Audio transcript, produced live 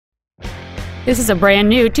This is a brand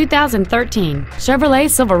new 2013 Chevrolet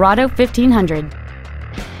Silverado 1500.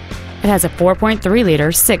 It has a 4.3-liter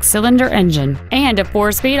 6-cylinder engine and a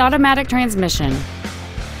 4-speed automatic transmission.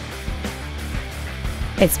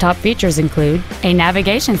 Its top features include a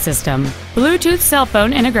navigation system, Bluetooth cell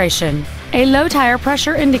phone integration, a low tire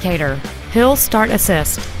pressure indicator, hill start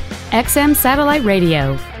assist, XM satellite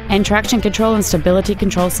radio, and traction control and stability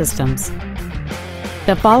control systems.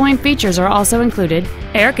 The following features are also included: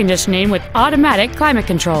 air conditioning with automatic climate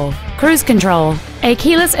control, cruise control, a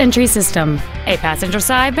keyless entry system, a passenger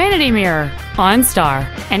side vanity mirror, OnStar,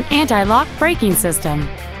 an anti-lock braking system,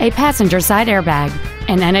 a passenger side airbag,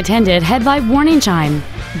 an unattended headlight warning chime,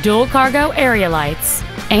 dual cargo area lights,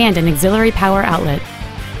 and an auxiliary power outlet.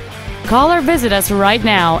 Call or visit us right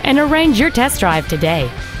now and arrange your test drive today.